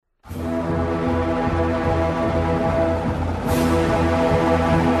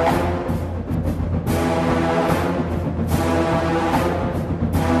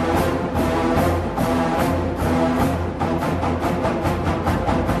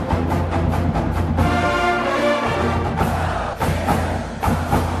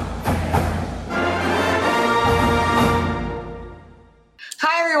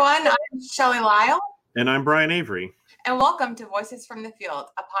is Shelley Lyle. And I'm Brian Avery. And welcome to Voices from the Field,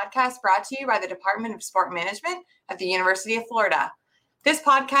 a podcast brought to you by the Department of Sport Management at the University of Florida. This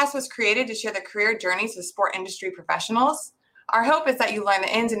podcast was created to share the career journeys of sport industry professionals. Our hope is that you learn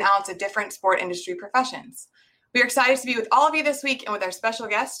the ins and outs of different sport industry professions. We are excited to be with all of you this week and with our special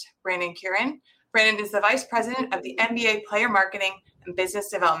guest, Brandon Curran. Brandon is the Vice President of the NBA Player Marketing and Business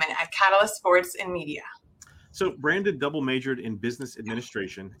Development at Catalyst Sports and Media. So Brandon double majored in business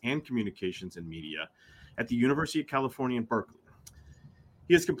administration and communications and media at the University of California in Berkeley.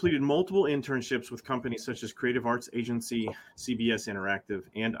 He has completed multiple internships with companies such as Creative Arts Agency, CBS Interactive,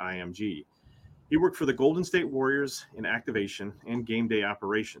 and IMG. He worked for the Golden State Warriors in activation and game day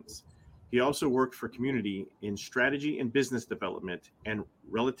operations. He also worked for Community in strategy and business development and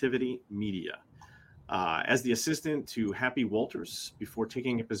Relativity Media as the assistant to Happy Walters before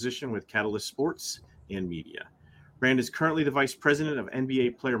taking a position with Catalyst Sports and Media. Brand is currently the Vice President of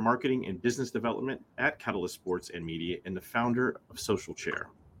NBA Player Marketing and Business Development at Catalyst Sports and Media and the founder of Social Chair.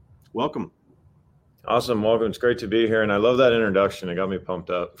 Welcome. Awesome. Welcome. It's great to be here. And I love that introduction. It got me pumped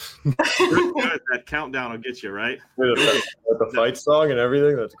up. That countdown will get you, right? With the fight song and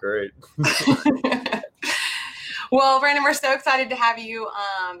everything. That's great. Well, Brandon, we're so excited to have you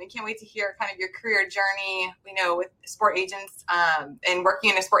and can't wait to hear kind of your career journey. We know with sport agents and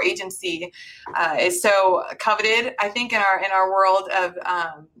working in a sport agency is so coveted. I think in our world of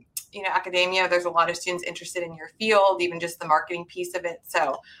academia, there's a lot of students interested in your field, even just the marketing piece of it.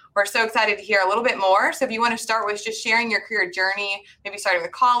 So we're so excited to hear a little bit more. So if you want to start with just sharing your career journey, maybe starting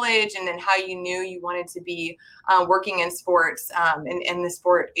with college and then how you knew you wanted to be working in sports in the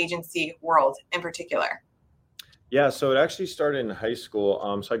sport agency world in particular. Yeah, so it actually started in high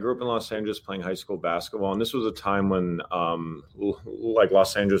school. So I grew up in Los Angeles playing high school basketball, and this was a time when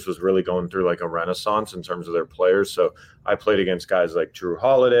Los Angeles was really going through like a renaissance in terms of their players. So I played against guys like Drew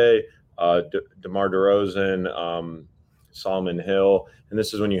Holiday, DeMar DeRozan, Solomon Hill, and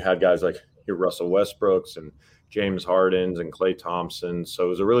this is when you had guys like Russell Westbrooks and James Hardens and Klay Thompson. So it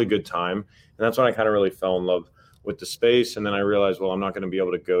was a really good time, and that's when I kind of really fell in love with the space. And then I realized, well, I'm not going to be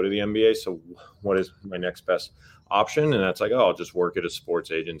able to go to the NBA. So what is my next best option? And that's like, I'll just work at a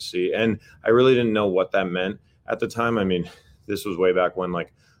sports agency. And I really didn't know what that meant at the time. I mean, this was way back when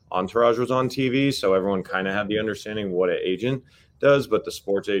like Entourage was on TV. So everyone kind of had the understanding what an agent does, but the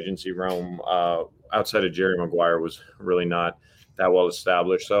sports agency realm outside of Jerry Maguire was really not that well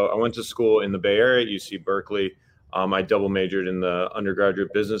established. So I went to school in the Bay Area at UC Berkeley. I double majored in the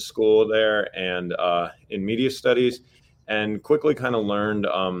undergraduate business school there and in media studies, and quickly kind of learned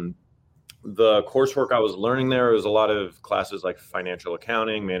the coursework I was learning there. Was a lot of classes like financial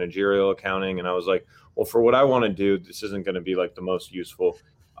accounting, managerial accounting. And I was like, well, for what I want to do, this isn't going to be like the most useful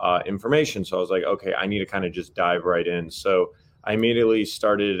information. So I was like, okay, I need to kind of just dive right in. So I immediately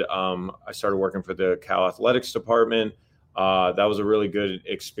started working for the Cal Athletics department. That was a really good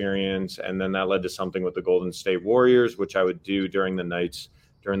experience. And then that led to something with the Golden State Warriors, which I would do during the nights,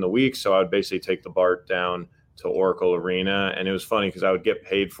 during the week. So I would basically take the BART down to Oracle Arena. And it was funny because I would get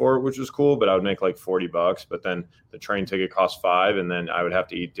paid for it, which was cool, but I would make like $40, but then the train ticket cost $5. And then I would have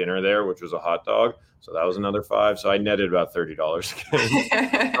to eat dinner there, which was a hot dog. So that was another $5. So I netted about $30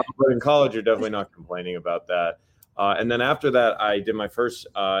 But in college, you're definitely not complaining about that. And then after that, I did my first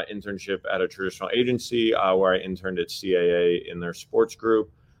internship at a traditional agency where I interned at CAA in their sports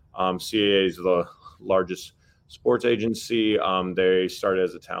group. CAA is the largest sports agency. They started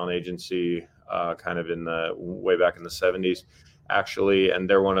as a talent agency kind of way back in the 70s, actually. And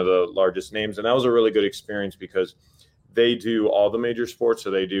they're one of the largest names. And that was a really good experience because they do all the major sports.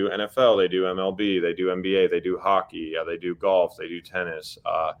 So they do NFL, they do MLB, they do NBA, they do hockey, they do golf, they do tennis.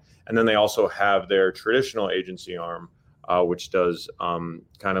 And then they also have their traditional agency arm, which does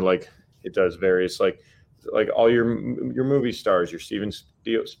kind of like it does various like all your movie stars, your Steven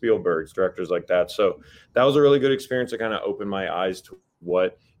Spielberg's, directors like that. So that was a really good experience to kind of open my eyes to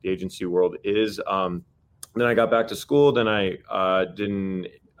what the agency world is. Then I got back to school. Then I did an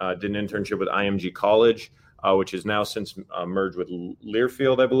internship with IMG College, which is now since merged with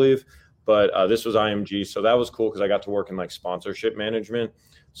Learfield, I believe. But this was IMG. So that was cool because I got to work in like sponsorship management.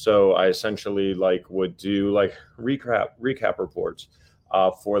 So I essentially would do recap reports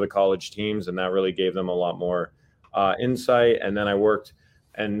for the college teams. And that really gave them a lot more insight. And then I worked,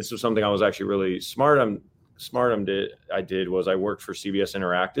 and this was something I was actually really I worked for CBS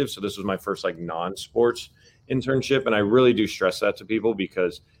Interactive. So this was my first non-sports internship. And I really do stress that to people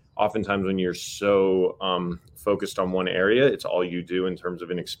because oftentimes when you're so focused on one area, it's all you do in terms of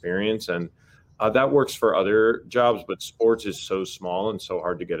an experience. And that works for other jobs, but sports is so small and so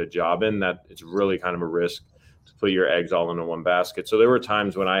hard to get a job in that it's really kind of a risk to put your eggs all into one basket. So there were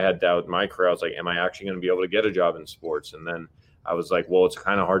times when I had doubt in my career. I was like, am I actually going to be able to get a job in sports? And then I was like, well, it's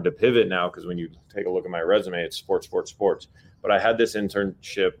kind of hard to pivot now because when you take a look at my resume, it's sports. But I had this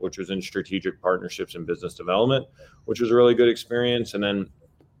internship, which was in strategic partnerships and business development, which was a really good experience. And then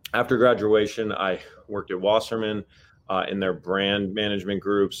after graduation, I worked at Wasserman in their brand management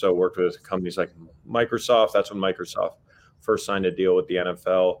group. So worked with companies like Microsoft. That's when Microsoft first signed a deal with the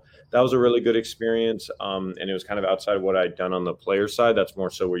NFL. That was a really good experience. And it was kind of outside of what I'd done on the player side. That's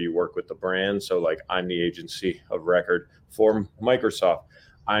more so where you work with the brand. So like I'm the agency of record for Microsoft.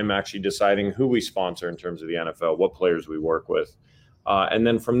 I'm actually deciding who we sponsor in terms of the NFL, what players we work with. And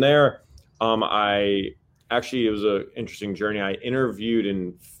then from there, it was an interesting journey. I interviewed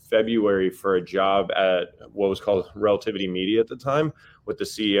in February for a job at what was called Relativity Media at the time with the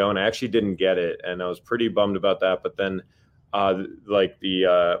CEO, and I actually didn't get it. And I was pretty bummed about that. But then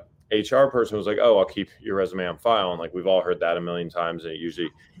the HR person was like, oh, I'll keep your resume on file. And like, we've all heard that a million times and it usually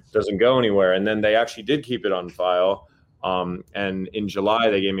doesn't go anywhere. And then they actually did keep it on file. And in July,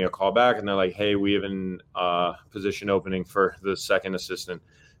 they gave me a call back and they're like, hey, we have a position opening for the second assistant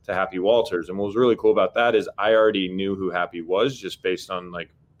to Happy Walters. And what was really cool about that is I already knew who Happy was just based on like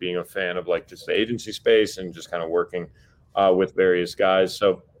being a fan of like just the agency space and just kind of working with various guys.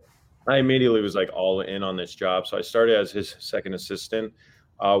 So I immediately was like all in on this job. So I started as his second assistant,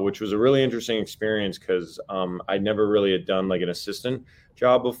 which was a really interesting experience because I never really had done like an assistant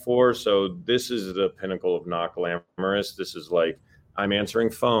job before. So this is the pinnacle of not glamorous. This is like I'm answering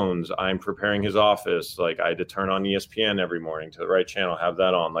phones, I'm preparing his office. Like I had to turn on ESPN every morning to the right channel, have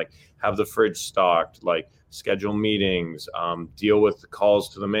that on, like have the fridge stocked, like schedule meetings, deal with the calls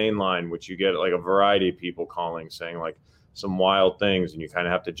to the main line, which you get like a variety of people calling saying like some wild things. And you kind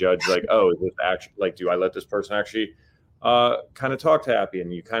of have to judge like, oh, is this actually like, do I let this person actually kind of talk to Happy?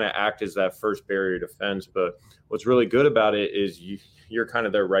 And you kind of act as that first barrier to defense. But what's really good about it is you're kind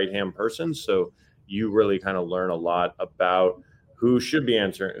of their right-hand person. So you really kind of learn a lot about who should be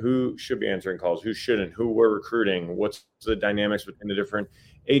answering calls, who shouldn't, who we're recruiting, what's the dynamics between the different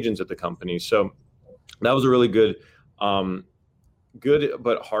agents at the company. So that was a really good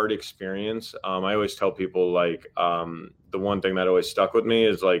but hard experience. I always tell people like the one thing that always stuck with me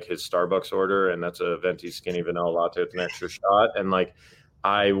is like his Starbucks order, and that's a venti skinny vanilla latte with an extra shot. And like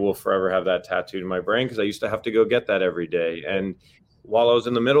I will forever have that tattooed in my brain because I used to have to go get that every day. And while I was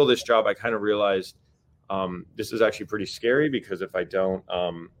in the middle of this job, I kind of realized this is actually pretty scary because if I don't,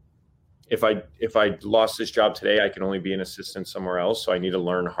 if I lost this job today, I can only be an assistant somewhere else. So I need to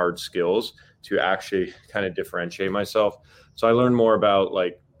learn hard skills to actually kind of differentiate myself. So I learned more about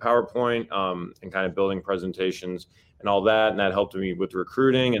like PowerPoint and kind of building presentations and all that. And that helped me with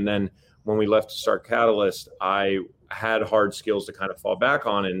recruiting. And then when we left to start Catalyst, I had hard skills to kind of fall back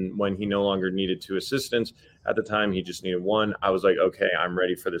on. And when he no longer needed 2 assistants at the time, he just needed 1. I was like, okay, I'm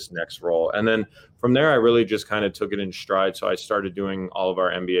ready for this next role. And then from there, I really just kind of took it in stride. So I started doing all of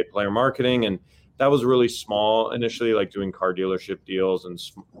our NBA player marketing, and that was really small initially, like doing car dealership deals and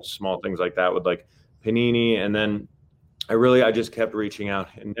small things like that with like Panini. And then I just kept reaching out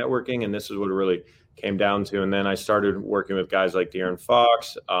and networking, and this is what it really came down to. And then I started working with guys like De'Aaron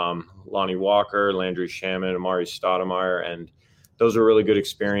Fox, Lonnie Walker, Landry Shaman, Amari Stoudemire, and those are really good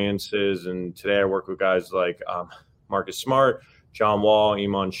experiences. And today I work with guys like Marcus Smart, John Wall,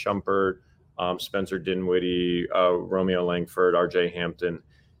 Iman Shumpert, Spencer Dinwiddie, Romeo Langford, RJ Hampton,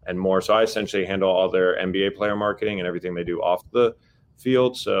 and more. So I essentially handle all their NBA player marketing and everything they do off the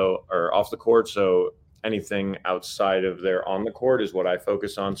field, or off the court. So anything outside of their on the court is what I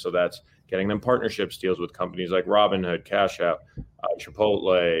focus on. So that's getting them partnerships deals with companies like Robinhood, Cash App,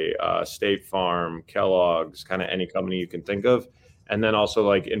 Chipotle, State Farm, Kellogg's, kind of any company you can think of. And then also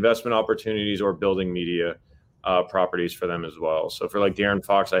like investment opportunities or building media properties for them as well. So for like De'Aaron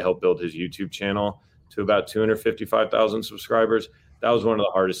Fox, I helped build his YouTube channel to about 255,000 subscribers. That was one of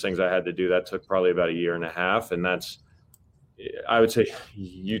the hardest things I had to do. That took probably about 1.5 years. And I would say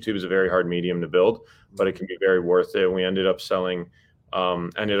YouTube is a very hard medium to build, but it can be very worth it. We ended up selling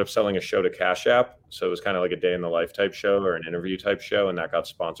a show to Cash App. So it was kind of like a day in the life type show or an interview type show. And that got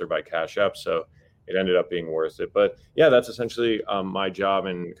sponsored by Cash App. So it ended up being worth it. But yeah, that's essentially my job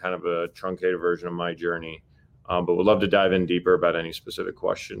and kind of a truncated version of my journey. But we'd love to dive in deeper about any specific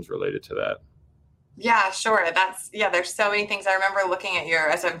questions related to that. Yeah, sure. There's so many things. I remember looking at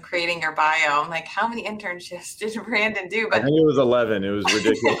as I'm creating your bio, I'm like, how many internships did Brandon do? But I think it was 11. It was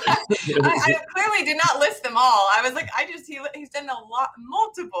ridiculous. I clearly did not list them all. I was like, he's done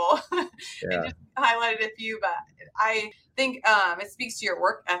multiple. Yeah. I just highlighted a few, but think it speaks to your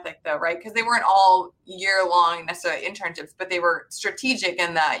work ethic though, right? Because they weren't all year long necessarily internships, but they were strategic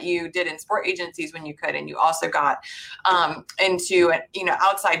in that you did in sport agencies when you could, and you also got into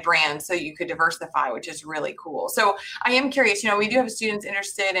outside brands so you could diversify, which is really cool. So I am curious, we do have students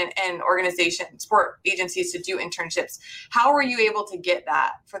interested in organizations, sport agencies to do internships. How were you able to get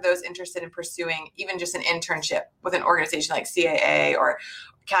that for those interested in pursuing even just an internship with an organization like CAA or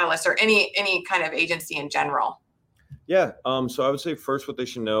Catalyst or any kind of agency in general? Yeah. So I would say first what they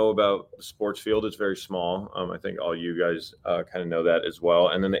should know about the sports field is very small. I think all you guys kind of know that as well.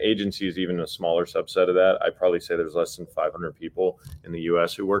 And then the agency is even a smaller subset of that. I'd probably say there's less than 500 people in the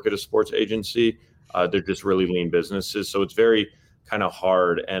US who work at a sports agency. They're just really lean businesses. So it's very kind of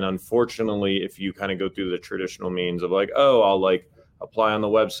hard. And unfortunately, if you kind of go through the traditional means of like, oh, I'll like apply on the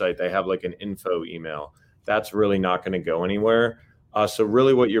website, they have like an info email, that's really not going to go anywhere. So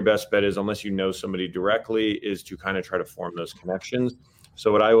really what your best bet is, unless you know somebody directly, is to kind of try to form those connections.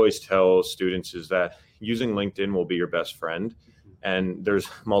 So what I always tell students is that using LinkedIn will be your best friend. And there's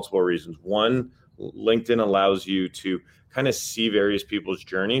multiple reasons. One, LinkedIn allows you to kind of see various people's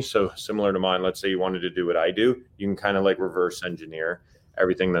journey. So similar to mine, let's say you wanted to do what I do, you can kind of like reverse engineer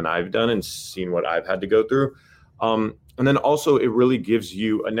everything that I've done and seen what I've had to go through. And then also it really gives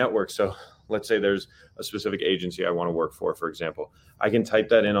you a network. So let's say there's a specific agency I want to work for example, I can type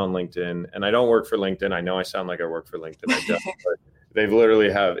that in on LinkedIn, and I don't work for LinkedIn. I know I sound like I work for LinkedIn. I don't, but they've literally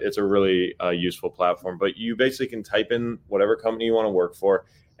it's a really useful platform, but you basically can type in whatever company you want to work for,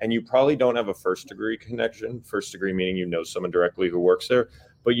 and you probably don't have a first degree connection. First degree meaning someone directly who works there,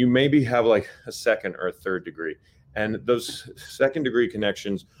 but you maybe have like a second or a third degree. And those second degree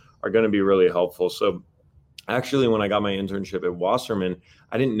connections are going to be really helpful. So actually, when I got my internship at Wasserman,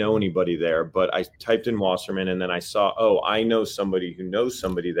 I didn't know anybody there, but I typed in Wasserman and then I saw, oh, I know somebody who knows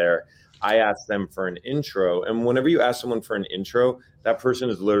somebody there. I asked them for an intro. And whenever you ask someone for an intro, that person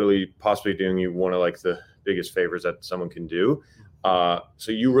is literally possibly doing you one of like the biggest favors that someone can do.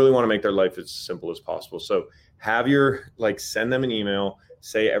 So you really want to make their life as simple as possible. So have send them an email,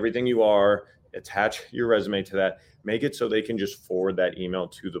 say everything you are, attach your resume to that. Make it so they can just forward that email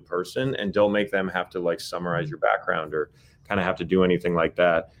to the person, and don't make them have to like summarize your background or kind of have to do anything like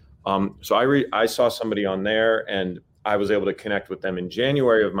that. So I saw somebody on there, and I was able to connect with them in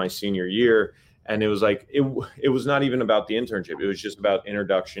January of my senior year. And it was like, it was not even about the internship. It was just about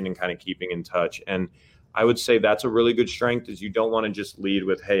introduction and kind of keeping in touch. And I would say that's a really good strength, is you don't want to just lead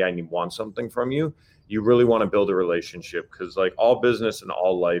with, hey, I want something from you. You really want to build a relationship, because like all business and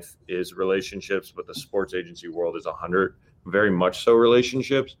all life is relationships, but the sports agency world is very much so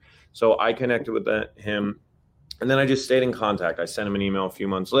relationships. So I connected with him, and then I just stayed in contact. I sent him an email a few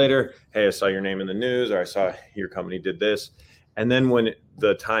months later. Hey, I saw your name in the news, or I saw your company did this. And then when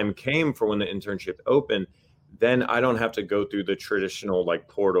the time came for when the internship opened, then I don't have to go through the traditional like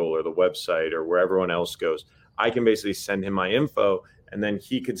portal or the website or where everyone else goes. I can basically send him my info, and then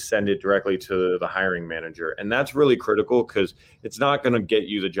he could send it directly to the hiring manager. And that's really critical, because it's not going to get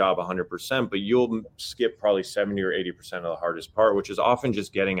you the job 100%, but you'll skip probably 70 or 80% of the hardest part, which is often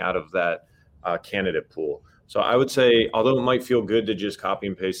just getting out of that candidate pool. So I would say, although it might feel good to just copy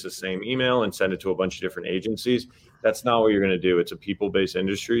and paste the same email and send it to a bunch of different agencies, that's not what you're going to do. It's a people-based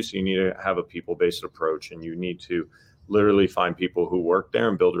industry, so you need to have a people-based approach, and you need to literally find people who work there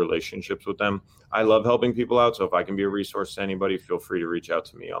and build relationships with them. I love helping people out, so if I can be a resource to anybody, feel free to reach out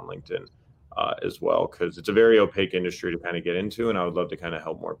to me on LinkedIn as well, because it's a very opaque industry to kind of get into, and I would love to kind of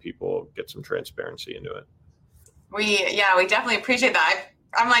help more people get some transparency into it. We definitely appreciate that.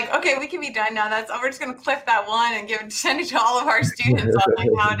 I'm like, okay, we can be done now. We're just going to clip that one and send it to all of our students on like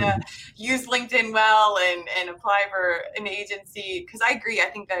how to use LinkedIn well and apply for an agency. Because I agree. I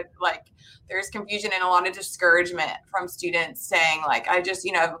think that like there's confusion and a lot of discouragement from students saying like, I just,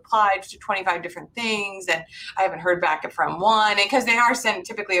 I've applied to 25 different things and I haven't heard back from one. And because they are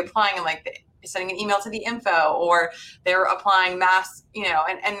typically applying and like sending an email to the info, or they're applying mass,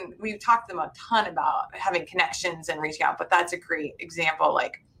 and we've talked to them a ton about having connections and reaching out, but that's a great example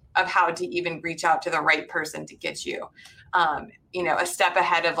like of how to even reach out to the right person to get you, a step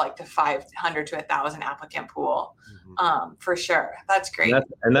ahead of like the 500 to 1,000 applicant pool. For sure. That's great.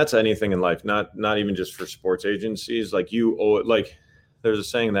 And that's anything in life, not even just for sports agencies. Like there's a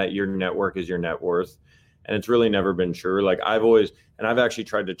saying that your network is your net worth. And it's really never been true. Like I've actually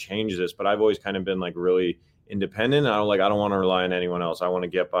tried to change this, but I've always kind of been like really independent. I don't want to rely on anyone else. I want to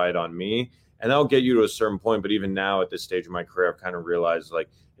get by it on me, and that'll get you to a certain point. But even now at this stage of my career, I've kind of realized like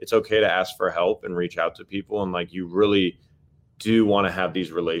it's okay to ask for help and reach out to people. And like, you really do want to have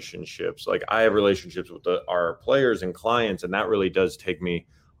these relationships. Like I have relationships with our players and clients, and that really does take me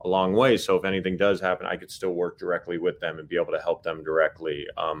a long way. So if anything does happen, I could still work directly with them and be able to help them directly.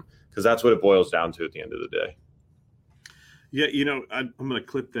 Because that's what it boils down to at the end of the day. Yeah, I'm going to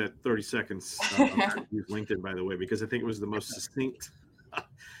clip that 30 seconds use LinkedIn, by the way, because I think it was the most succinct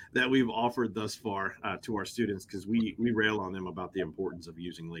that we've offered thus far to our students, because we rail on them about the importance of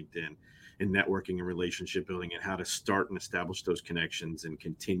using LinkedIn and networking and relationship building and how to start and establish those connections and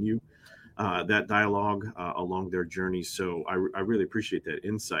continue that dialogue along their journey. So I really appreciate that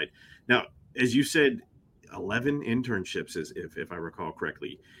insight. Now, as you said, 11 internships, if I recall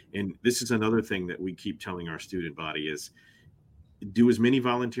correctly. And this is another thing that we keep telling our student body is do as many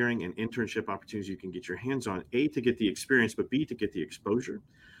volunteering and internship opportunities you can get your hands on, A, to get the experience, but B, to get the exposure.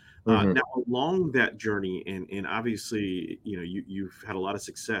 Now, along that journey, and obviously, you've had a lot of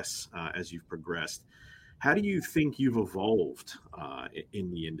success as you've progressed. How do you think you've evolved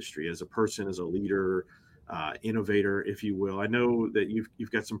in the industry as a person, as a leader, innovator, if you will? I know that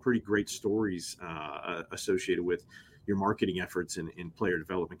you've got some pretty great stories associated with your marketing efforts and player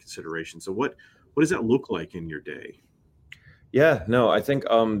development considerations. So what does that look like in your day? Yeah, no, I think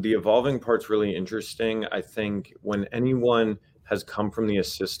the evolving part's really interesting. I think when anyone has come from the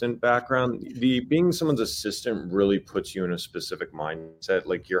assistant background, being someone's assistant really puts you in a specific mindset.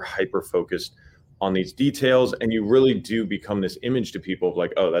 Like you're hyper focused on these details, and you really do become this image to people of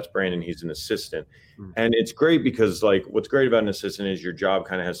like, oh, that's Brandon, he's an assistant. And it's great because like what's great about an assistant is your job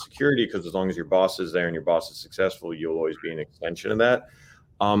kind of has security, because as long as your boss is there and your boss is successful, you'll always be an extension of that.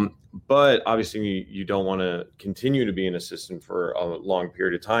 But obviously you don't want to continue to be an assistant for a long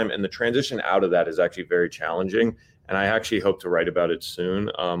period of time. And the transition out of that is actually very challenging. And I actually hope to write about it soon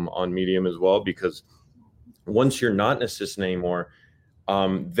on Medium as well, because once you're not an assistant anymore,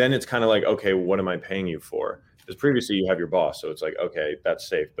 then it's kind of like, okay, what am I paying you for? Because previously you have your boss. So it's like, okay, that's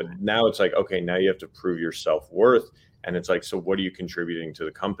safe. But now it's like, okay, now you have to prove your self-worth. And it's like, so what are you contributing to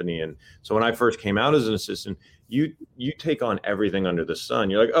the company? And so when I first came out as an assistant, you take on everything under the sun.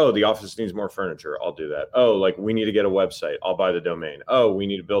 You're like, oh, the office needs more furniture, I'll do that. Oh, like we need to get a website, I'll buy the domain. Oh, we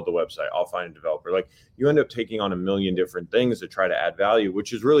need to build the website, I'll find a developer. Like you end up taking on a million different things to try to add value,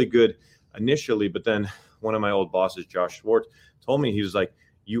 which is really good initially. But then one of my old bosses, Josh Schwartz, told me, he was like,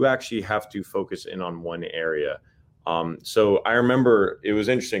 you actually have to focus in on one area. So I remember it was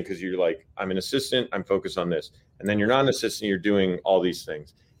interesting because you're like, I'm an assistant, I'm focused on this. And then you're not an assistant, you're doing all these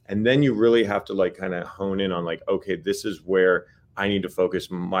things. And then you really have to like kind of hone in on like, okay, this is where I need to focus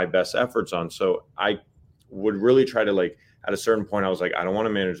my best efforts on. So I would really try to like, at a certain point, I was like, I don't want to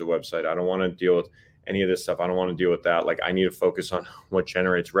manage the website. I don't want to deal with any of this stuff. I don't want to deal with that. Like I need to focus on what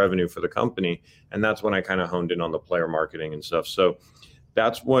generates revenue for the company. And that's when I kind of honed in on the player marketing and stuff. So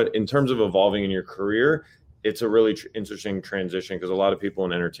that's what, in terms of evolving in your career, it's a really interesting transition, because a lot of people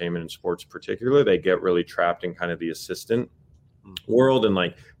in entertainment and sports particularly, they get really trapped in kind of the assistant world and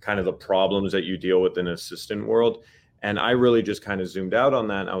like kind of the problems that you deal with in an assistant world. And I really just kind of zoomed out on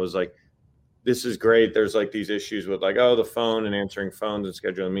that. And I was like, this is great. There's like these issues with like, oh, the phone and answering phones and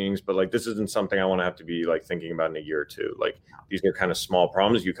scheduling meetings, but like, this isn't something I want to have to be like thinking about in a year or two. Like these are kind of small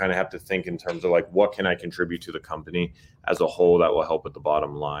problems. You kind of have to think in terms of like, what can I contribute to the company as a whole that will help with the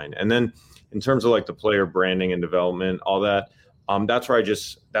bottom line? And then in terms of like the player branding and development, all that, that's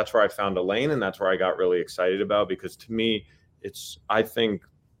where I found a lane. And that's where I got really excited about, because to me, I think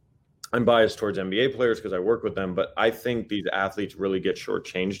I'm biased towards NBA players because I work with them, but I think these athletes really get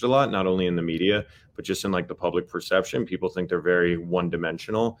shortchanged a lot, not only in the media, but just in like the public perception. People think they're very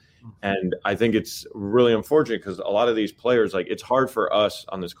one-dimensional. And I think it's really unfortunate because a lot of these players, like it's hard for us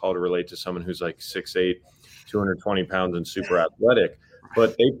on this call to relate to someone who's like 6'8", 220 pounds and super athletic,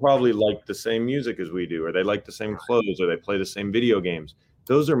 but they probably like the same music as we do, or they like the same clothes, or they play the same video games.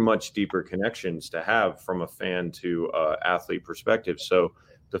 Those are much deeper connections to have from a fan to athlete perspective. So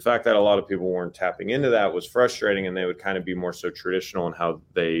the fact that a lot of people weren't tapping into that was frustrating, and they would kind of be more so traditional in how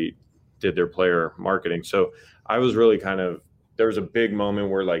they did their player marketing. So I was really there was a big moment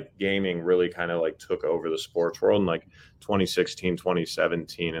where like gaming really kind of like took over the sports world in like 2016,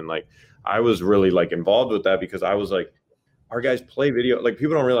 2017. And like, I was really like involved with that because I was like, our guys play video. Like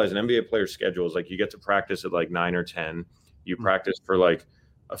people don't realize an NBA player's schedule is like, you get to practice at like 9 or 10, you practice for like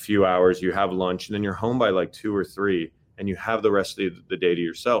a few hours, you have lunch, and then you're home by like 2 or 3. And you have the rest of the day to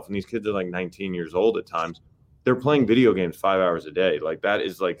yourself. And these kids are like 19 years old at times. They're playing video games 5 hours a day. Like that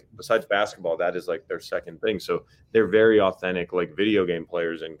is like, besides basketball, that is like their second thing. So they're very authentic, like video game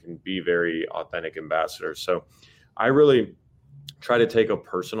players, and can be very authentic ambassadors. So I really try to take a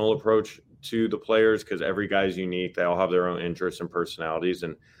personal approach to the players because every guy's unique. They all have their own interests and personalities.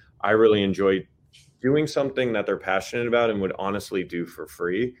 And I really enjoy doing something that they're passionate about and would honestly do for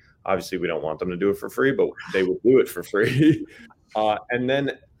free. Obviously, we don't want them to do it for free, but they will do it for free. And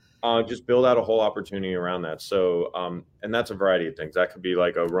then just build out a whole opportunity around that. So, and that's a variety of things. That could be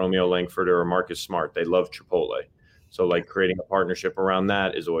like a Romeo Langford or a Marcus Smart. They love Chipotle. So like creating a partnership around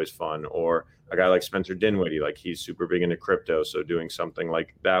that is always fun. Or a guy like Spencer Dinwiddie, like he's super big into crypto. So doing something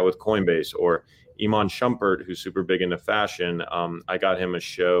like that with Coinbase, or Iman Shumpert, who's super big into fashion. I got him a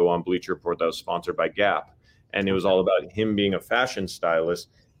show on Bleacher Report that was sponsored by Gap. And it was all about him being a fashion stylist,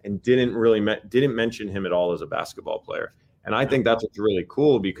 and didn't mention him at all as a basketball player. And I think that's what's really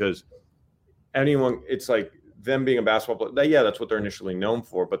cool, because it's like them being a basketball player, yeah, that's what they're initially known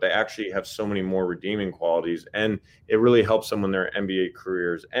for, but they actually have so many more redeeming qualities, and it really helps them when their NBA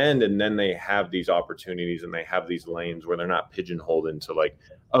careers end. And then they have these opportunities and they have these lanes where they're not pigeonholed into like,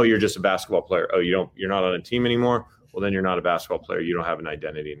 oh, you're just a basketball player. Oh, you're not on a team anymore. Well, then you're not a basketball player. You don't have an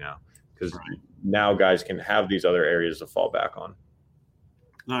identity now, because now guys can have these other areas to fall back on.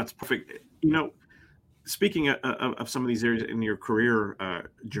 No, it's perfect. Speaking of some of these areas in your career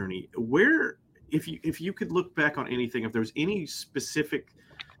journey, where, if you could look back on anything, if there was any specific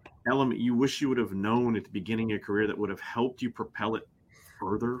element you wish you would have known at the beginning of your career that would have helped you propel it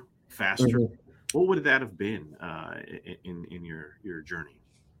further, faster, what would that have been in your journey?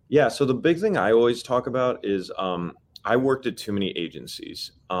 Yeah. So the big thing I always talk about is I worked at too many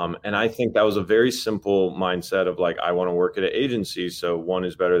agencies. And I think that was a very simple mindset of like, I want to work at an agency. So 1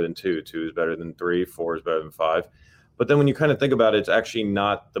 is better than 2, 2 is better than 3, 4 is better than 5. But then when you kind of think about it, it's actually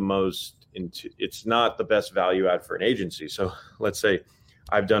not it's not the best value add for an agency. So let's say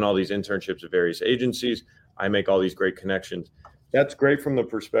I've done all these internships at various agencies. I make all these great connections. That's great from the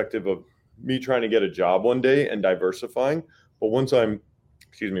perspective of me trying to get a job one day and diversifying. But once I'm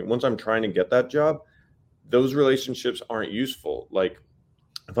trying to get that job, those relationships aren't useful. Like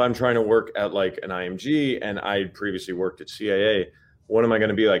if I'm trying to work at like an IMG and I previously worked at CAA, what am I going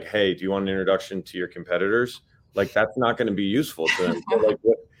to be like? Hey, do you want an introduction to your competitors? Like that's not going to be useful to them. So, like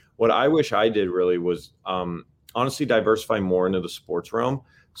what I wish I did really was honestly diversify more into the sports realm.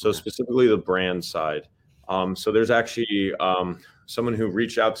 So specifically the brand side. So there's actually someone who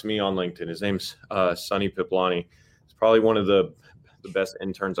reached out to me on LinkedIn. His name's Sonny Piplani. He's probably one of the best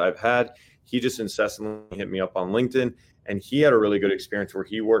interns I've had. He just incessantly hit me up on LinkedIn, and he had a really good experience where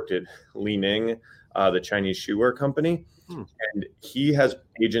he worked at Li Ning, the Chinese shoewear company. And he has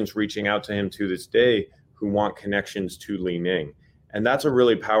agents reaching out to him to this day who want connections to Li Ning. And that's a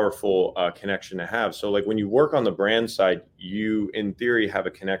really powerful connection to have. So like when you work on the brand side, you in theory have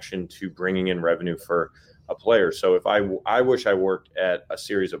a connection to bringing in revenue for a player. So if I wish I worked at a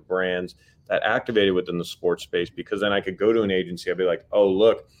series of brands that activated within the sports space, because then I could go to an agency. I'd be like, oh,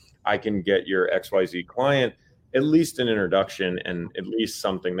 look, I can get your XYZ client at least an introduction and at least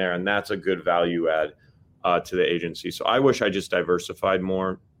something there. And that's a good value add to the agency. So I wish I just diversified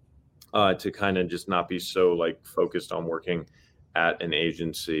more to kind of just not be so like focused on working at an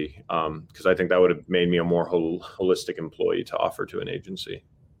agency, because I think that would have made me a more holistic employee to offer to an agency.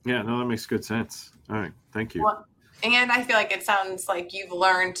 Yeah, no, that makes good sense. All right. Thank you. Well, and I feel like it sounds like you've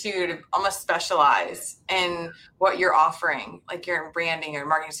learned to almost specialize in what you're offering, like your branding or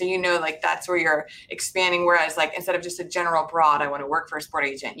marketing. So, like that's where you're expanding. Whereas like, instead of just a general broad, I want to work for a sport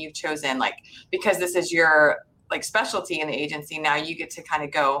agent, you've chosen like, because this is your like specialty in the agency, now you get to kind of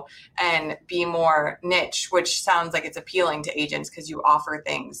go and be more niche, which sounds like it's appealing to agents because you offer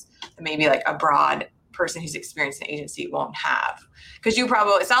things that maybe like a broad person who's experienced in agency won't have. Because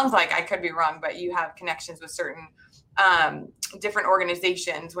it sounds like, I could be wrong, but you have connections with certain different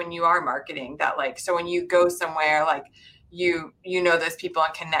organizations when you are marketing that like, so when you go somewhere, like you know those people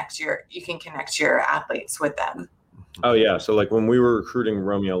and you can connect your athletes with them. Oh yeah. So like when we were recruiting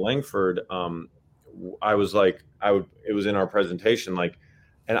Romeo Langford, I was like, it was in our presentation, like,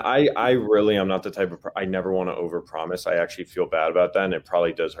 and I really, I'm not the type of, I never want to overpromise. I actually feel bad about that. And it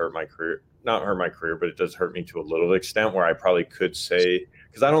probably does hurt my career, not hurt my career, but it does hurt me to a little extent where I probably could say,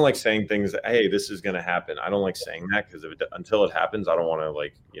 because I don't like saying things that, hey, this is going to happen. I don't like saying that because until it happens, I don't want to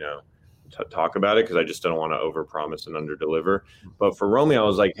like, talk about it because I just don't want to overpromise and underdeliver. But for Romeo, I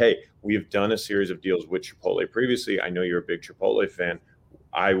was like, hey, we've done a series of deals with Chipotle previously. I know you're a big Chipotle fan.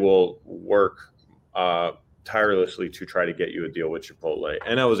 I will work tirelessly to try to get you a deal with Chipotle.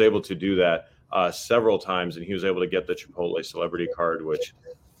 And I was able to do that several times. And he was able to get the Chipotle celebrity card, which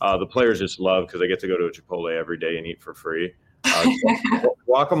the players just love because they get to go to a Chipotle every day and eat for free.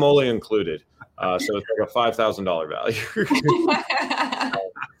 Guacamole included. So it's like a $5,000 value.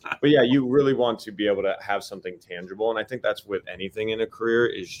 But yeah, you really want to be able to have something tangible. And I think that's with anything in a career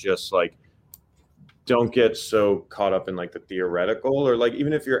is just like, don't get so caught up in like the theoretical, or like,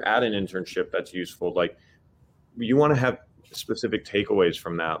 even if you're at an internship that's useful, like you want to have specific takeaways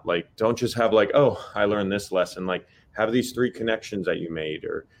from that. Like, don't just have like, oh, I learned this lesson, like have these 3 connections that you made,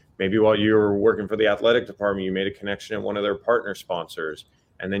 or maybe while you were working for the athletic department, you made a connection at one of their partner sponsors,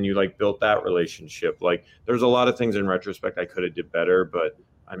 and then you like built that relationship. Like there's a lot of things in retrospect I could have did better, but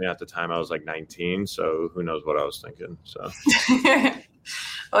I mean, at the time I was like 19, so who knows what I was thinking. So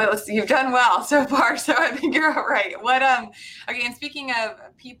well, you've done well so far, so I think you're all right. Okay, and speaking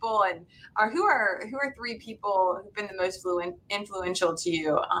of people, and who are 3 people who've been the most influential to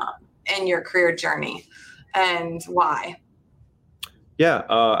you in your career journey, and why? Yeah,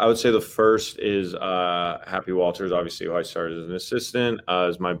 I would say the first is Happy Walters, obviously, who I started as an assistant,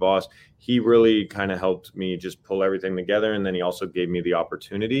 as my boss. He really kind of helped me just pull everything together. And then he also gave me the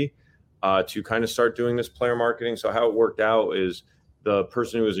opportunity to kind of start doing this player marketing. So how it worked out is the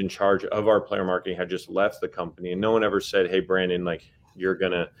person who was in charge of our player marketing had just left the company. And no one ever said, hey, Brandon, like you're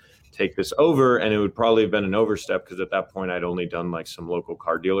going to take this over. And it would probably have been an overstep because at that point I'd only done like some local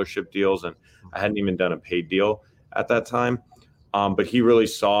car dealership deals and I hadn't even done a paid deal at that time. But he really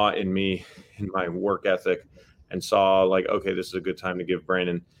saw in me, in my work ethic, and saw like, okay, this is a good time to give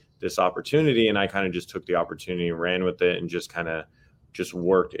Brandon this opportunity. And I kind of just took the opportunity and ran with it and just kind of just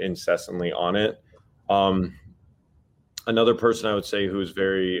worked incessantly on it. Another person I would say who was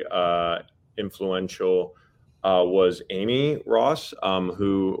very influential was Amy Ross,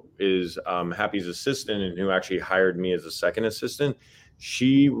 who is Happy's assistant and who actually hired me as a second assistant.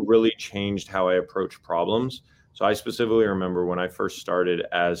 She really changed how I approach problems. So I specifically remember when I first started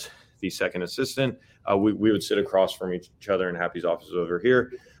as the second assistant, we would sit across from each other in Happy's office over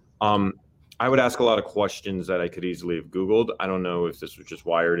here. I would ask a lot of questions that I could easily have Googled. I don't know if this was just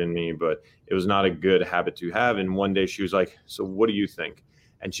wired in me, but it was not a good habit to have. And one day she was like, so what do you think?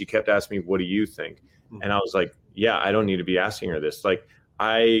 And she kept asking me, what do you think? And I was like, yeah, I don't need to be asking her this. Like,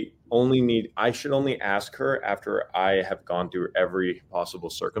 I should only ask her after I have gone through every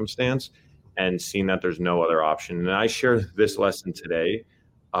possible circumstance and seen that there's no other option. And I share this lesson today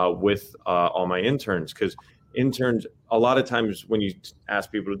with all my interns, because interns, a lot of times when you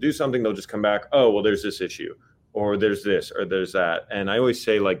ask people to do something, they'll just come back, oh, well, there's this issue, or there's this, or there's that. And I always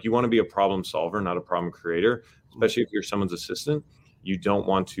say, like, you want to be a problem solver, not a problem creator, especially if you're someone's assistant. You don't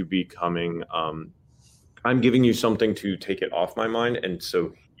want to be coming, I'm giving you something to take it off my mind, and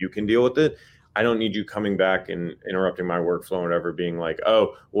so you can deal with it. I don't need you coming back and interrupting my workflow or whatever, being like,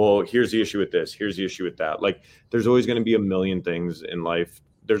 oh, well, here's the issue with this, here's the issue with that. Like, there's always going to be a million things in life.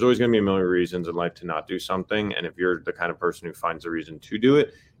 There's always going to be a million reasons in life to not do something. And if you're the kind of person who finds a reason to do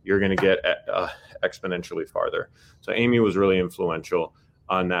it, you're going to get exponentially farther. So Amy was really influential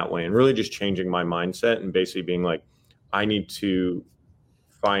on that way, and really just changing my mindset and basically being like, I need to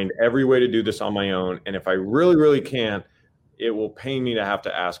find every way to do this on my own. And if I really, really can't, it will pain me to have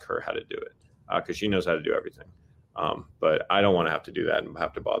to ask her how to do it. Because she knows how to do everything. But I don't want to have to do that and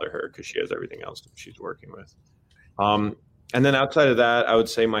have to bother her because she has everything else that she's working with. And then outside of that, I would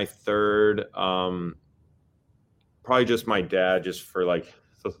say my third, probably just my dad, just for like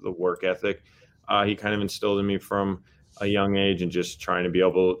the work ethic. He kind of instilled in me from a young age, and just trying to be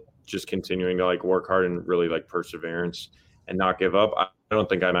able, just continuing to like work hard and really like perseverance and not give up. I don't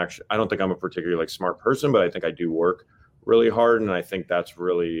think I'm a particularly like smart person, but I think I do work really hard. And I think that's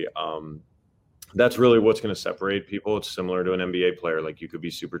really what's going to separate people. It's similar to an NBA player. Like, you could be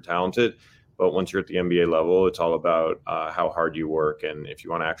super talented, but once you're at the NBA level, it's all about how hard you work. And if you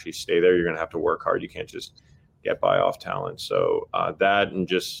want to actually stay there, you're going to have to work hard. You can't just get by off talent. So that, and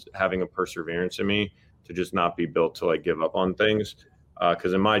just having a perseverance in me to just not be built to like give up on things.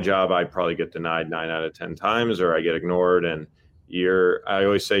 Because in my job, I probably get denied 9 out of 10 times, or I get ignored. And I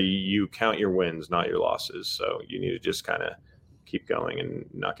always say you count your wins, not your losses. So you need to just kind of keep going and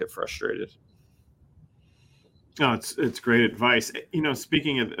not get frustrated. No, it's great advice. You know,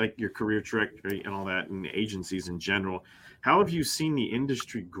 speaking of like your career trajectory and all that, and agencies in general, how have you seen the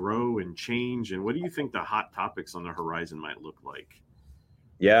industry grow and change, and what do you think the hot topics on the horizon might look like?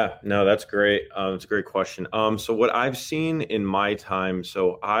 Yeah, no, that's great. It's a great question. So what I've seen in my time,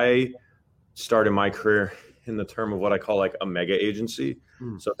 so I started my career in the term of what I call like a mega agency.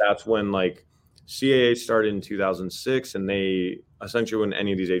 So that's when like CAA started in 2006, and they essentially, when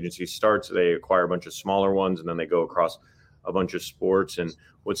any of these agencies starts, they acquire a bunch of smaller ones, and then they go across a bunch of sports. And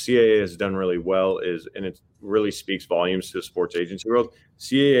what CAA has done really well is, and it really speaks volumes to the sports agency world,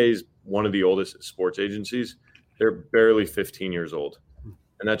 CAA is one of the oldest sports agencies. They're barely 15 years old.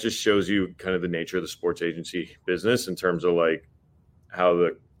 And that just shows you kind of the nature of the sports agency business in terms of like how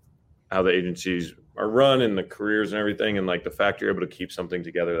the agencies are run and the careers and everything, and like the fact you're able to keep something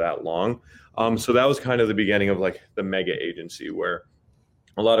together that long. So that was kind of the beginning of like the mega agency, where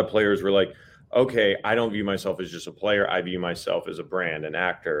a lot of players were like, okay, I don't view myself as just a player. I view myself as a brand, an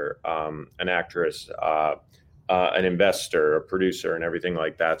actor, an actress, an investor, a producer, and everything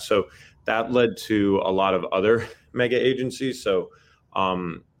like that. So that led to a lot of other mega agencies. So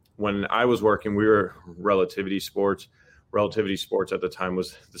when I was working, we were Relativity Sports. Relativity Sports at the time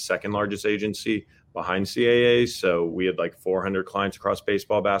was the second largest agency behind CAA. So we had like 400 clients across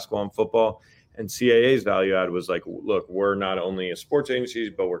baseball, basketball, and football. And CAA's value add was like, look, we're not only a sports agency,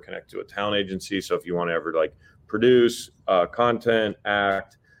 but we're connected to a talent agency. So if you want to ever like produce content,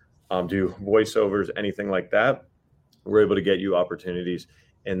 act, do voiceovers, anything like that, we're able to get you opportunities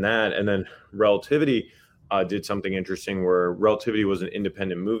in that. And then Relativity did something interesting where Relativity was an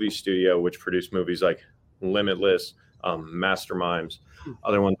independent movie studio, which produced movies like Limitless, Masterminds,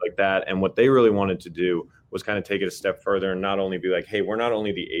 other ones like that. And what they really wanted to do was kind of take it a step further and not only be like, hey, we're not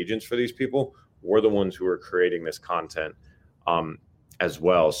only the agents for these people, we're the ones who are creating this content as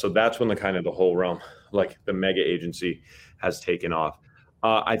well. So that's when the whole realm, like the mega agency, has taken off.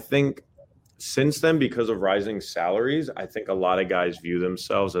 I think since then, because of rising salaries, I think a lot of guys view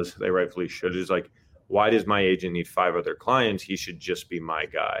themselves, as they rightfully should, is like, why does my agent need 5 other clients? He should just be my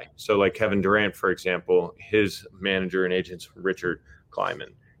guy. So like Kevin Durant, for example, his manager and agent's Richard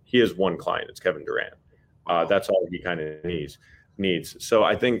Kleiman. He has 1 client. It's Kevin Durant. That's all he kind of needs. So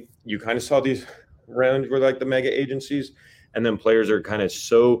I think you kind of saw these rounds where like the mega agencies, and then players are kind of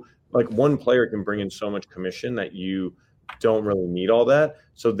so like one player can bring in so much commission that you don't really need all that.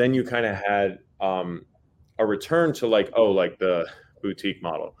 So then you kind of had a return to like the boutique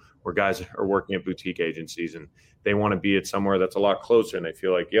model, where guys are working at boutique agencies and they want to be at somewhere that's a lot closer, and they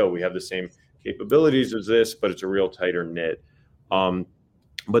feel like, we have the same capabilities as this, but it's a real tighter knit.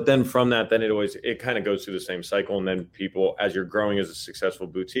 But then from that, then it kind of goes through the same cycle. And then people, as you're growing as a successful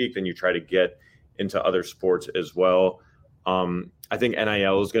boutique, then you try to get into other sports as well. I think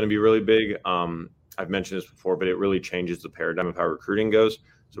NIL is going to be really big. I've mentioned this before, but it really changes the paradigm of how recruiting goes.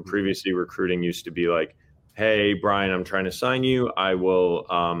 So previously recruiting used to be like, hey, Brian, I'm trying to sign you. I'll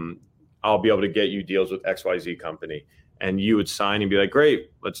be able to get you deals with XYZ company. And you would sign and be like,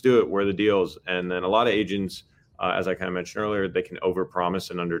 great, let's do it. Where are the deals? And then a lot of agents, as I kind of mentioned earlier, they can overpromise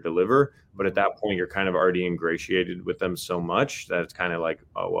and underdeliver. But at that point, you're kind of already ingratiated with them so much that it's kind of like,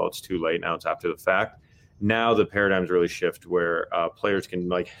 oh, well, it's too late. Now it's after the fact. Now the paradigms really shift where players can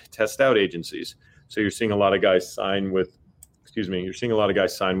like test out agencies. So you're seeing a lot of guys sign with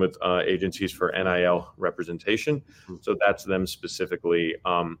agencies for NIL representation. So that's them specifically.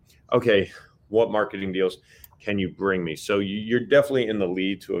 Okay, what marketing deals can you bring me? So you're definitely in the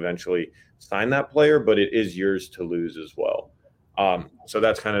lead to eventually sign that player, but it is yours to lose as well. So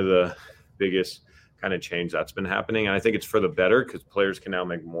that's kind of the biggest kind of change that's been happening. And I think it's for the better because players can now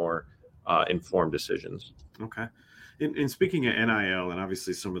make more informed decisions. Okay. And speaking of NIL and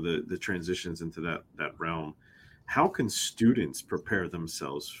obviously some of the transitions into that realm, how can students prepare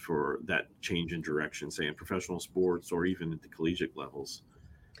themselves for that change in direction, say in professional sports or even at the collegiate levels?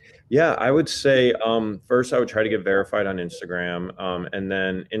 Yeah, I would say first I would try to get verified on Instagram, and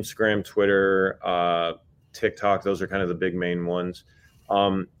then Instagram, Twitter, TikTok. Those are kind of the big main ones.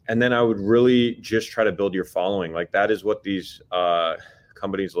 And then I would really just try to build your following. Like that is what these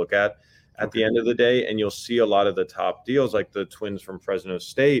companies look at the end of the day. And you'll see a lot of the top deals, like the twins from Fresno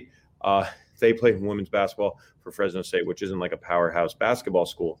State. They play women's basketball for Fresno State, which isn't like a powerhouse basketball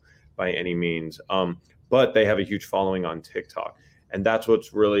school by any means. But they have a huge following on TikTok. And that's what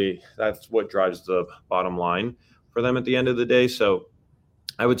drives the bottom line for them at the end of the day. So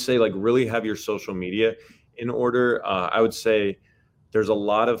I would say like really have your social media in order. I would say there's a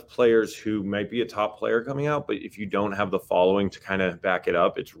lot of players who might be a top player coming out, but if you don't have the following to kind of back it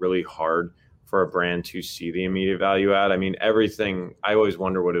up, it's really hard for a brand to see the immediate value add. I mean, I always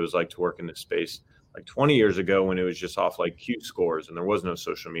wonder what it was like to work in this space like 20 years ago when it was just off like cute scores and there was no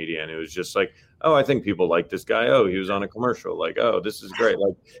social media. And it was just like, oh, I think people like this guy. Oh, he was on a commercial. Like, oh, this is great.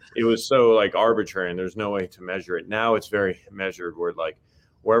 Like it was so like arbitrary and there's no way to measure it. Now it's very measured where like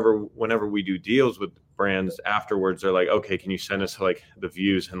whenever we do deals with brands afterwards, they're like, okay, can you send us like the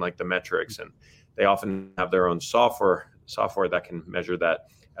views and like the metrics? And they often have their own software that can measure that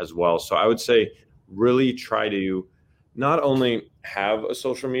as well. So I would say really try to not only have a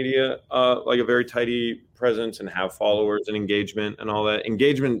social media, like a very tidy presence and have followers and engagement and all that.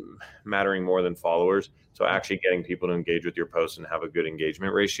 Engagement mattering more than followers. So actually getting people to engage with your posts and have a good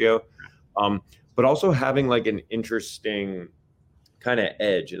engagement ratio. But also having like an interesting kind of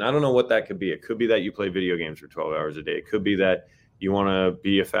edge. And I don't know what that could be. It could be that you play video games for 12 hours a day. It could be that you want to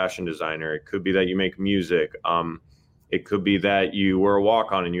be a fashion designer. It could be that you make music. It could be that you were a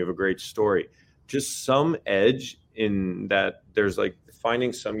walk-on and you have a great story. Just some edge in that there's like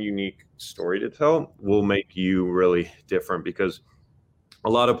finding some unique story to tell will make you really different, because a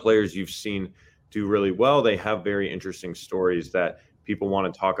lot of players you've seen do really well, they have very interesting stories that people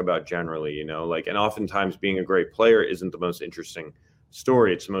want to talk about generally, you know, like, and oftentimes being a great player isn't the most interesting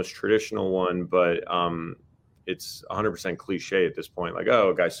story. It's the most traditional one, but it's 100% cliche at this point. Like, oh,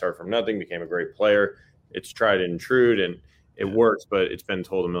 a guy started from nothing, became a great player. It's tried and true, and it works, but it's been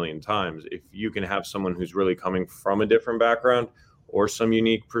told a million times. If you can have someone who's really coming from a different background or some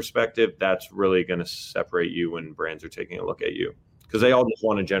unique perspective, that's really going to separate you when brands are taking a look at you, because they all just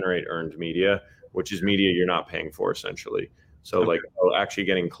want to generate earned media, which is media you're not paying for essentially. So like actually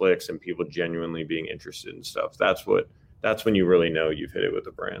getting clicks and people genuinely being interested in stuff. That's when you really know you've hit it with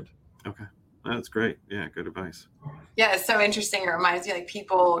a brand. Okay. That's great. Yeah. Good advice. Yeah. It's so interesting. It reminds me, like,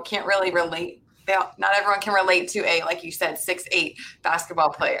 people can't really relate. Not everyone can relate to a, like you said, 6'8" basketball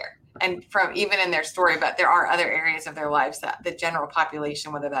player. And from even in their story, but there are other areas of their lives that the general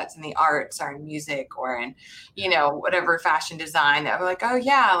population, whether that's in the arts or in music or in, you know, whatever fashion design, that are like, oh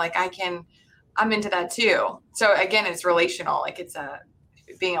yeah, like I'm into that too. So again, it's relational. Like it's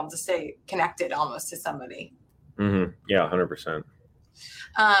being able to stay connected almost to somebody. Mm-hmm. Yeah, 100%.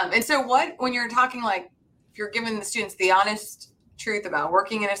 And so when you're talking, like, if you're giving the students the honest truth about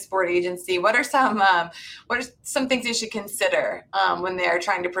working in a sport agency, what are some things they should consider when they are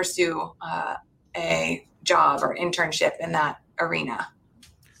trying to pursue a job or internship in that arena?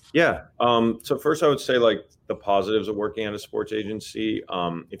 Yeah. So first I would say, like, the positives of working at a sports agency.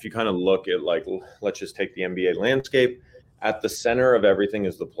 If you kind of look at, like, let's just take the NBA landscape, at the center of everything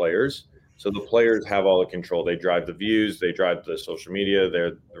is the players. So the players have all the control. They drive the views, they drive the social media.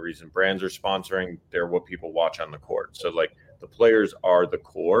 They're the reason brands are sponsoring. They're what people watch on the court. So like the players are the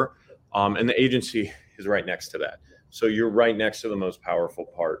core, and the agency is right next to that. So you're right next to the most powerful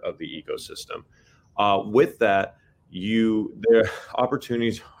part of the ecosystem. With that, their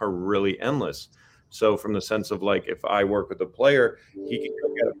opportunities are really endless. So from the sense of, like, if I work with a player, he can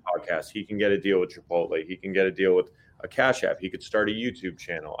go get a podcast, he can get a deal with Chipotle, he can get a deal with a Cash App, he could start a YouTube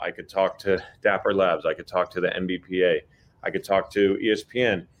channel. I could talk to Dapper Labs, I could talk to the NBPA, I could talk to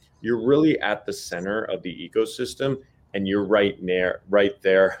ESPN. You're really at the center of the ecosystem, and you're right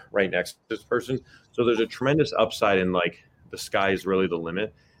there, right next to this person. So there's a tremendous upside in, like, the sky is really the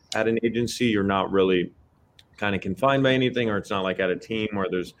limit. At an agency, you're not really kind of confined by anything, or it's not like at a team where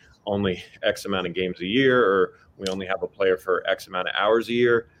there's only X amount of games a year, or we only have a player for X amount of hours a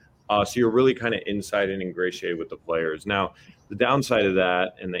year. So you're really kind of inside and ingratiated with the players. Now, the downside of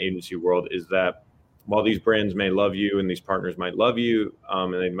that in the agency world is that while these brands may love you and these partners might love you,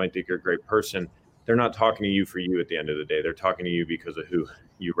 and they might think you're a great person, they're not talking to you for you at the end of the day. They're talking to you because of who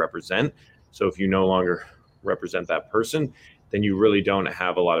you represent. So if you no longer represent that person, then you really don't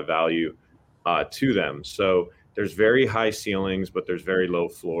have a lot of value to them. So there's very high ceilings, but there's very low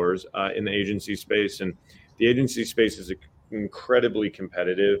floors in the agency space. And the agency space is incredibly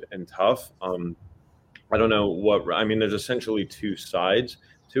competitive and tough. I don't know there's essentially two sides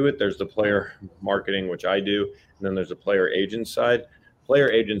to it. There's the player marketing, which I do, and then there's the player agent side.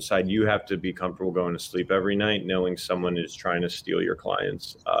 Player agent side, you have to be comfortable going to sleep every night knowing someone is trying to steal your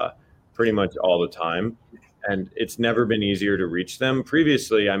clients pretty much all the time. And it's never been easier to reach them.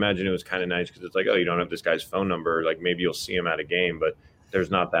 Previously, I imagine it was kind of nice because it's like, oh, you don't have this guy's phone number. Like, maybe you'll see him at a game, but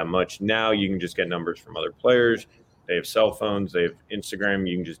there's not that much. Now you can just get numbers from other players. They have cell phones. They have Instagram.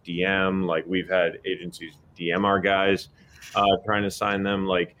 You can just DM. Like, we've had agencies DM our guys trying to sign them.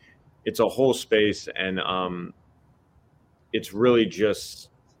 Like, it's a whole space. And it's really just,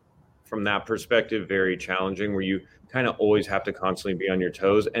 from that perspective, very challenging, where you kind of always have to constantly be on your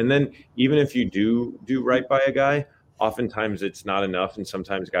toes. And then even if you do right by a guy, oftentimes it's not enough. And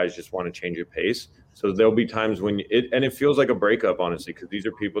sometimes guys just want to change your pace. So there'll be times when it feels like a breakup, honestly, because these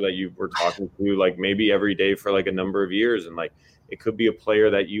are people that you were talking to, like, maybe every day for like a number of years. And like, it could be a player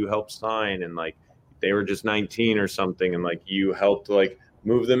that you helped sign, and like they were just 19 or something, and like you helped like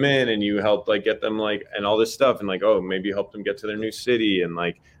move them in, and you helped like get them like, and all this stuff. And like, oh, maybe you helped them get to their new city and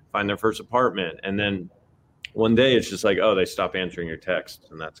like find their first apartment. And then one day it's just like, oh, they stop answering your text,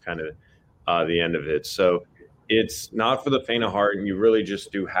 and that's kind of the end of it. So it's not for the faint of heart, and you really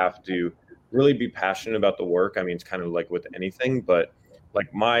just do have to really be passionate about the work. I mean, it's kind of like with anything, but like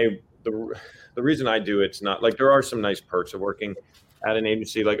the reason I do it's not like, there are some nice perks of working at an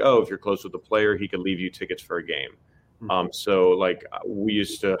agency. Like, oh, if you're close with the player, he could leave you tickets for a game. So like, we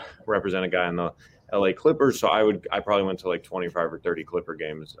used to represent a guy in the LA Clippers, so I probably went to like 25 or 30 Clipper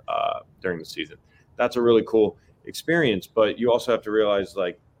games during the season. That's a really cool experience, but you also have to realize,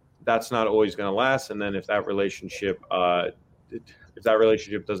 like, that's not always going to last. And then if that relationship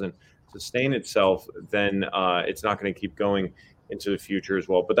doesn't sustain itself, then it's not going to keep going into the future as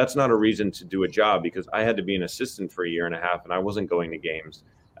well. But that's not a reason to do a job, because I had to be an assistant for a year and a half, and I wasn't going to games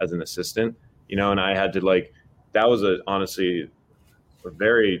as an assistant. and I had to that was honestly a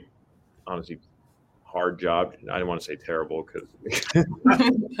very hard job. I didn't want to say terrible because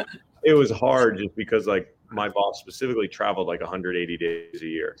it was hard just because my boss specifically traveled 180 days a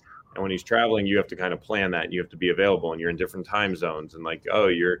year. And when he's traveling, you have to kind of plan that, and you have to be available, and you're in different time zones, and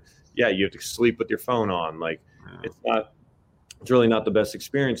you have to sleep with your phone on. It's really not the best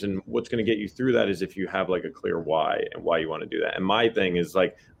experience. And what's going to get you through that is if you have a clear why and why you want to do that. And my thing is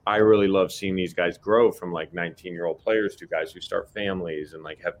I really love seeing these guys grow from 19-year-old players to guys who start families and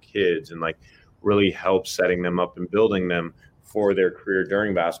have kids, and really help setting them up and building them for their career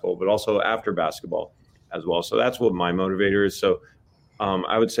during basketball, but also after basketball as well. So that's what my motivator is. So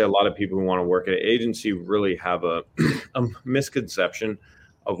I would say a lot of people who want to work at an agency really have a misconception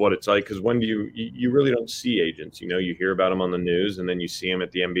of what it's like, because when you really don't see agents. You hear about them on the news, and then you see them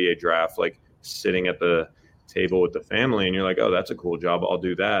at the NBA draft, sitting at the table with the family, and you're like, oh, that's a cool job, I'll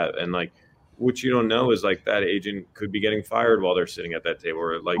do that. And what you don't know is that agent could be getting fired while they're sitting at that table,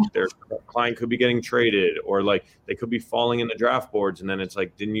 or their client could be getting traded, or they could be falling in the draft boards, and then it's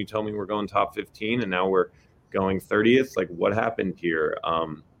didn't you tell me we're going top 15 and now we're going 30th? What happened here?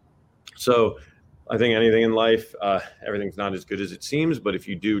 So I think anything in life, everything's not as good as it seems, but if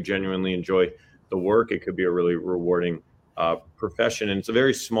you do genuinely enjoy the work, it could be a really rewarding profession. And it's a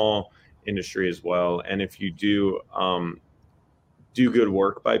very small industry as well. And if you do good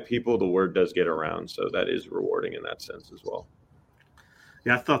work by people, the word does get around. So that is rewarding in that sense as well.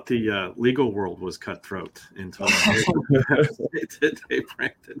 Yeah, I thought the legal world was cutthroat until today,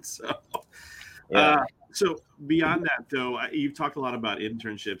 Brandon. So, so beyond that, though, you've talked a lot about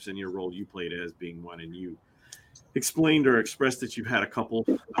internships and your role you played as being one, and you explained or expressed that you've had a couple,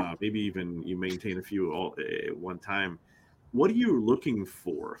 maybe even you maintain a few all at one time. What are you looking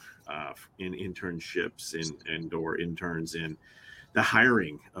for in internships and or interns in the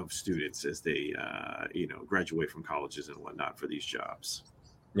hiring of students as they graduate from colleges and whatnot for these jobs?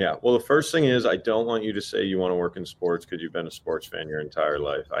 Yeah, well, the first thing is I don't want you to say you want to work in sports because you've been a sports fan your entire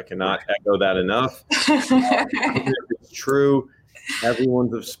life. I cannot echo that enough. It's true.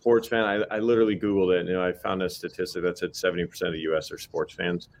 Everyone's a sports fan. I literally Googled it, and I found a statistic that said 70% of the U.S. are sports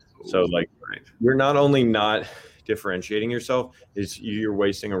fans. So you're not only not differentiating yourself, is you're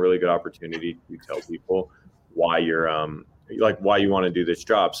wasting a really good opportunity to tell people why you're why you want to do this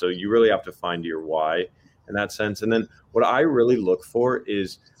job. So you really have to find your why in that sense. And then what I really look for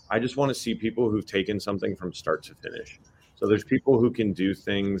is I just want to see people who've taken something from start to finish. So there's people who can do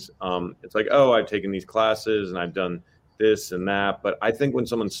things. It's oh, I've taken these classes and I've done this and that. But I think when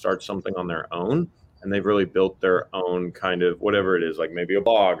someone starts something on their own and they've really built their own kind of whatever it is, maybe a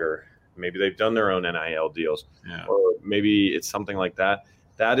blog, or maybe they've done their own NIL deals, or maybe it's something like that.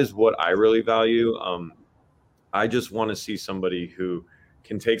 That is what I really value. I just want to see somebody who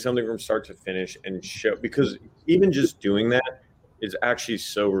can take something from start to finish and show, because even just doing that is actually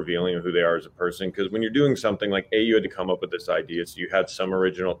so revealing of who they are as a person. Because when you're doing something you had to come up with this idea, so you had some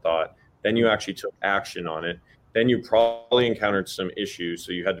original thought, then you actually took action on it, then you probably encountered some issues,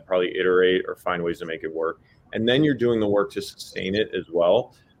 so you had to probably iterate or find ways to make it work, and then you're doing the work to sustain it as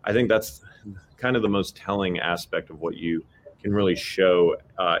well. I think that's kind of the most telling aspect of what you can really show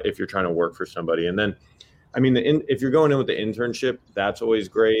if you're trying to work for somebody. And then if you're going in with the internship, that's always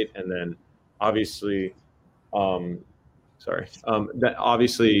great. And then obviously, that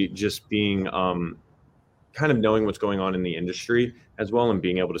obviously just being kind of knowing what's going on in the industry as well and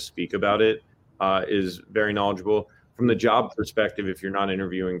being able to speak about it is very knowledgeable. From the job perspective, if you're not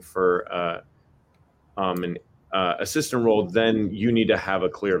interviewing for an assistant role, then you need to have a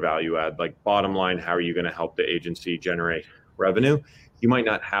clear value add. Bottom line, how are you going to help the agency generate revenue? You might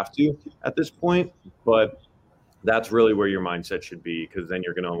not have to at this point, but that's really where your mindset should be, because then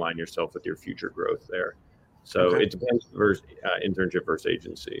you're going to align yourself with your future growth there. So It depends versus internship versus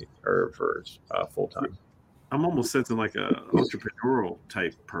agency or versus full-time. I'm almost sensing a entrepreneurial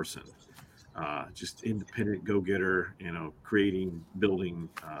type person, just independent go-getter, creating, building,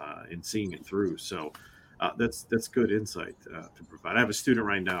 and seeing it through. So that's good insight to provide. I have a student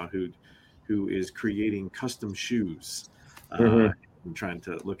right now who is creating custom shoes. I'm trying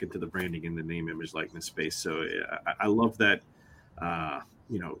to look into the branding and the name, image, likeness space. So I love that,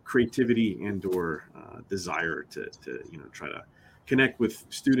 creativity and or desire to try to connect with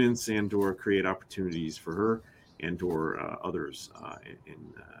students and or create opportunities for her and or others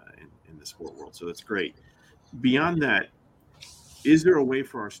in the sport world. So that's great. Beyond that, is there a way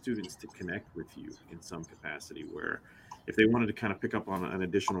for our students to connect with you in some capacity where if they wanted to kind of pick up on an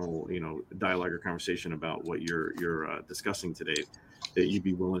additional, dialogue or conversation about what you're discussing today, that you'd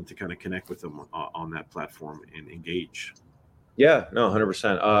be willing to kind of connect with them on that platform and engage? Yeah, no,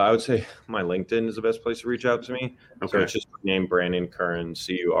 100%. I would say my LinkedIn is the best place to reach out to me. So Okay. it's just my name, Brandon Curran,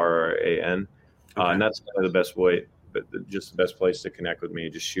 Curran. Okay. And that's kind of the best way, but just the best place to connect with me.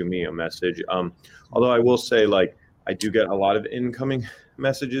 Just shoot me a message. Although I will say, like, I do get a lot of incoming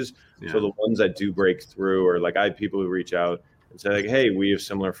messages. Yeah. So the ones that do break through, or like I have people who reach out and say, like, hey, we have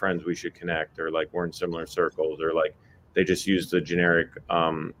similar friends, we should connect, or like we're in similar circles, or like they just use the generic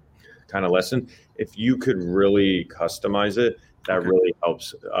kind of lesson. If you could really customize it, that Okay. really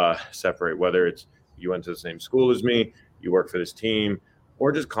helps separate whether it's you went to the same school as me, you work for this team,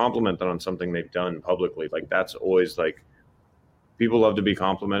 or just compliment them on something they've done publicly. Like that's always like people love to be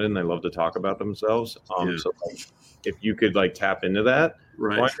complimented and they love to talk about themselves. Yeah. So like, if you could like tap into that,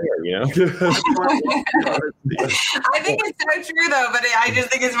 Right. why not, you know? I think it's so true though, but I just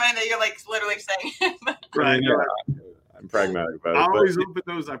think it's funny that you're like literally saying it. Right. I'm pragmatic about it. I always open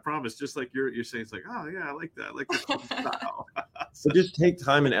those, I promise. Just like you're saying, it's like, oh yeah, I like that. I like this style. So just take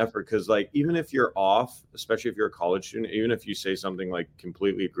time and effort, because like even if you're off, especially if you're a college student, even if you say something like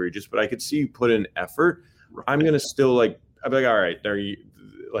completely egregious, but I could see you put in effort, Right. I'm gonna still like, I'd be like, all right,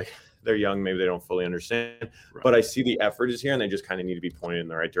 they're young, maybe they don't fully understand, Right. but I see the effort is here and they just kind of need to be pointed in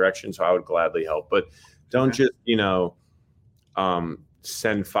the right direction. So I would gladly help, but don't Okay. just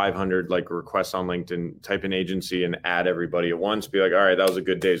send 500 like requests on LinkedIn, type in agency and add everybody at once. Be like, all right, that was a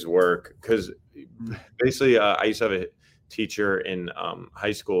good day's work. Because basically, I used to have a teacher in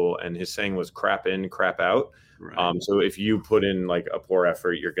high school, and his saying was "crap in, crap out." Right. So if you put in like a poor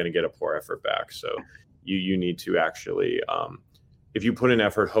effort, you're going to get a poor effort back. So you need to actually, if you put in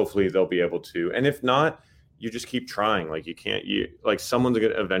effort, hopefully they'll be able to. And if not, you just keep trying. Like someone's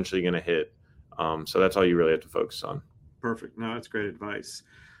eventually going to hit. So that's all you really have to focus on. Perfect. No, that's great advice.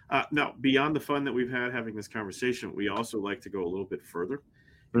 Now, beyond the fun that we've had having this conversation, we also like to go a little bit further.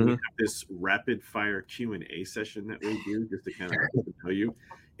 And we have this rapid fire Q&A session that we do just to kind of get to know you.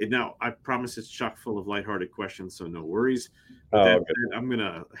 And now, I promise it's chock full of lighthearted questions, so no worries. With that said, I'm going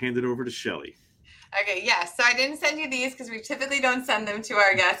to hand it over to Shelly. Okay, yes. So I didn't send you these because we typically don't send them to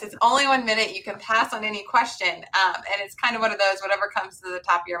our guests. It's only 1 minute. You can pass on any question. And it's kind of one of those, whatever comes to the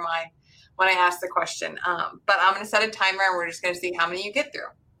top of your mind when I ask the question. But I'm going to set a timer and we're just going to see how many you get through.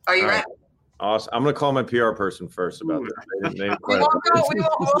 Are you ready? Awesome. I'm going to call my PR person first about this.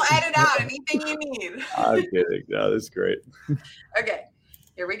 We'll edit out anything you need. I'm kidding. No, that's great. Okay,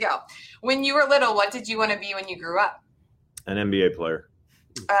 here we go. When you were little, what did you want to be when you grew up? An NBA player.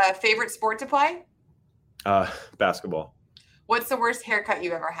 Favorite sport to play? Basketball. What's the worst haircut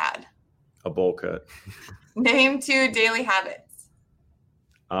you've ever had? A bowl cut. Name 2 daily habits.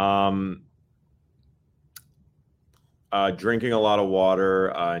 Drinking a lot of water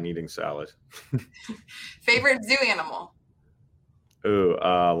and eating salad. Favorite zoo animal? Ooh,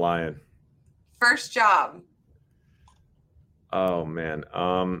 lion. First job? Oh man.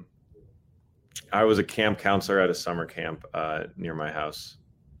 I was a camp counselor at a summer camp near my house,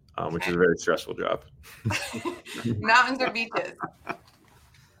 which is a very stressful job. Mountains or beaches?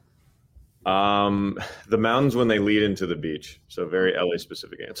 The mountains when they lead into the beach. So very LA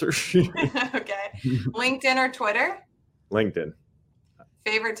specific answer. Okay. LinkedIn or Twitter? LinkedIn.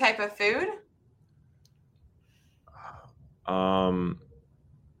 Favorite type of food?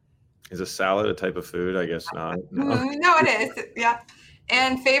 Is a salad a type of food? I guess not. No, it is. Yeah.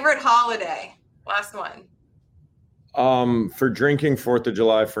 And favorite holiday? Last one. For drinking 4th of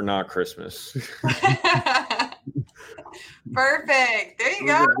July, for not Christmas. Perfect. There you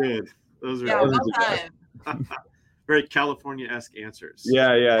go. Those are Yeah, well done. Very California-esque answers. Yeah.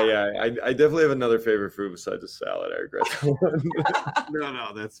 I definitely have another favorite food besides a salad. I regret that one.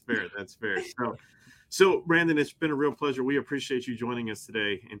 No, that's fair. That's fair. So, Brandon, it's been a real pleasure. We appreciate you joining us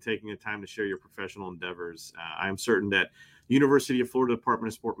today and taking the time to share your professional endeavors. I am certain that University of Florida Department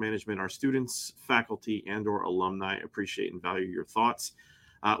of Sport Management, our students, faculty, and/or alumni appreciate and value your thoughts.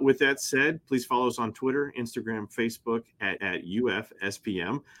 With that said, please follow us on Twitter, Instagram, Facebook at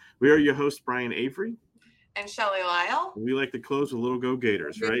UFSPM. We are your hosts, Brian Avery. And Shelly Lyle. We like to close with a little Go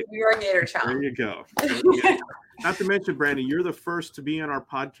Gators, right? We are Gator Chow. There you go. Not to mention, Brandon, you're the first to be in our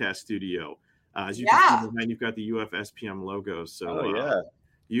podcast studio. As you can see behind, you've got the UFSPM logo. So,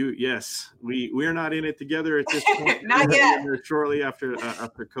 we are not in it together at this point. Not yet. Shortly after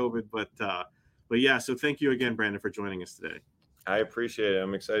COVID, but yeah. So thank you again, Brandon, for joining us today. I appreciate it.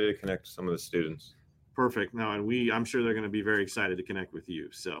 I'm excited to connect with some of the students. Perfect. No, and I'm sure they're going to be very excited to connect with you.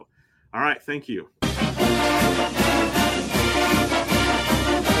 So, all right. Thank you.